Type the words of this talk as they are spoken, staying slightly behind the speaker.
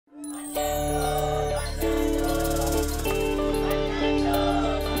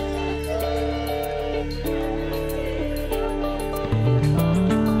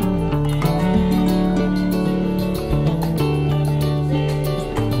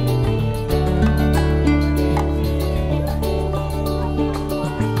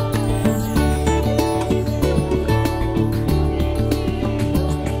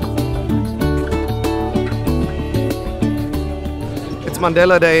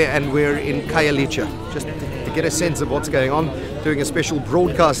Mandela Day and we're in Khayelitsha, just to get a sense of what's going on, doing a special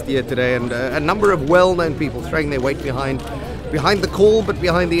broadcast here today, and a number of well-known people throwing their weight behind the call, but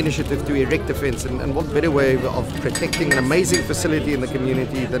behind the initiative to erect a fence. And what better way of protecting an amazing facility in the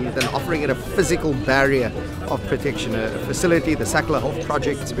community than offering it a physical barrier of protection. A facility, the Sakla Health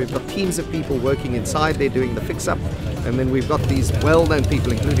Project, we've got teams of people working inside there doing the fix-up, and then we've got these well-known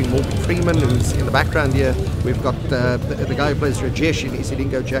people, including Morgan Freeman, who's in the background here. We've got the guy who plays Rajesh in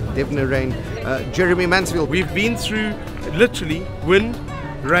Isidingo, Jack Devnarain, Jeremy Mansfield. We've been through literally wind,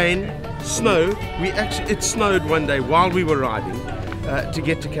 rain, snow. It snowed one day while we were riding to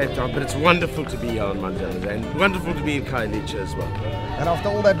get to Cape Town, but it's wonderful to be here on Mandela Day and wonderful to be in Khayelitsha as well. And after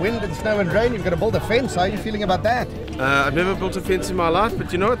all that wind and snow and rain, you've got to build a fence. How are you feeling about that? I've never built a fence in my life,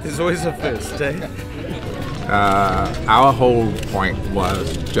 but you know what? There's always a first. Our whole point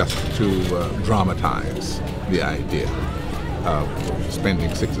was just to dramatize the idea of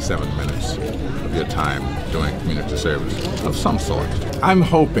spending 6 or 7 minutes of your time doing community service of some sort. I'm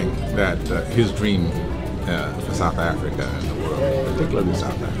hoping that his dream for South Africa and the world, particularly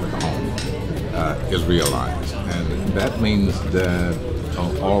South Africa home, is realized. And that means that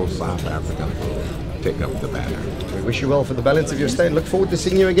all South Africans will take up the banner. We wish you well for the balance of your stay and look forward to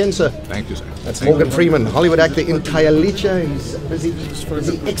seeing you again, sir. Thank you, sir. That's Morgan Freeman, Hollywood actor in Khayelitsha. He's busy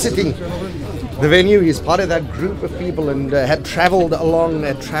exiting the venue. He's part of that group of people and had travelled along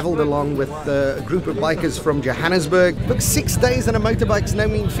with a group of bikers from Johannesburg. Look, 6 days on a motorbike's no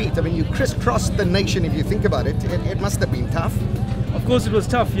mean feat. I mean, you crisscrossed the nation if you think about it. It must have been tough. Of course it was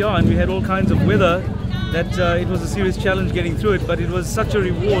tough, yeah, and we had all kinds of weather that it was a serious challenge getting through it, but it was such a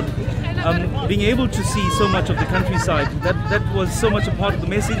reward being able to see so much of the countryside. That was so much a part of the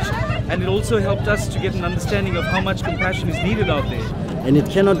message, and it also helped us to get an understanding of how much compassion is needed out there. And it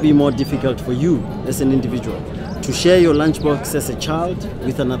cannot be more difficult for you as an individual to share your lunchbox as a child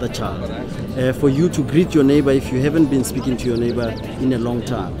with another child, for you to greet your neighbor if you haven't been speaking to your neighbor in a long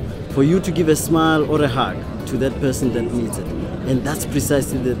time, for you to give a smile or a hug to that person that needs it. And that's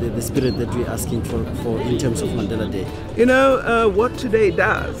precisely the spirit that we're asking for in terms of Mandela Day. You know, what today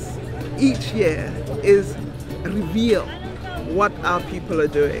does each year is reveal what our people are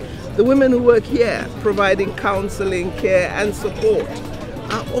doing. The women who work here providing counseling, care and support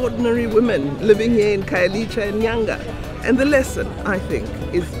are ordinary women living here in Khayelitsha and Nyanga. And the lesson, I think,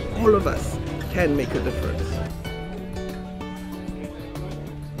 is all of us can make a difference.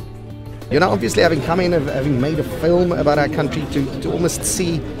 You know, obviously having come in, having made a film about our country, to almost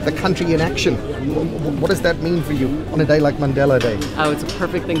see the country in action, what does that mean for you on a day like Mandela Day? Oh, it's a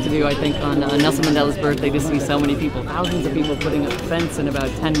perfect thing to do, I think, on Nelson Mandela's birthday, to see so many people, thousands of people putting up a fence in about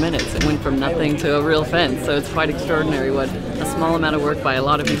 10 minutes. It went from nothing to a real fence, so it's quite extraordinary what a small amount of work by a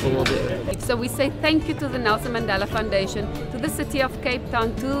lot of people will do. So we say thank you to the Nelson Mandela Foundation, to the City of Cape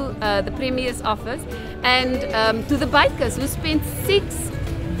Town, to the Premier's office, and to the bikers who spent 6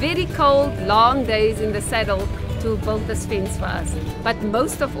 very cold, long days in the saddle to build this fence for us. But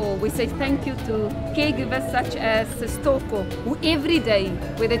most of all, we say thank you to caregivers such as Stoko, who every day,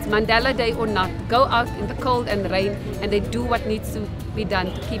 whether it's Mandela Day or not, go out in the cold and rain and they do what needs to be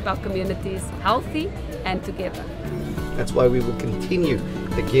done to keep our communities healthy and together. That's why we will continue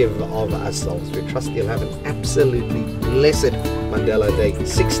to give of ourselves. We trust you'll have an absolutely blessed Mandela Day.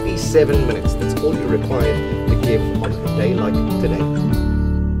 67 minutes, that's all you're required to give on a day like today.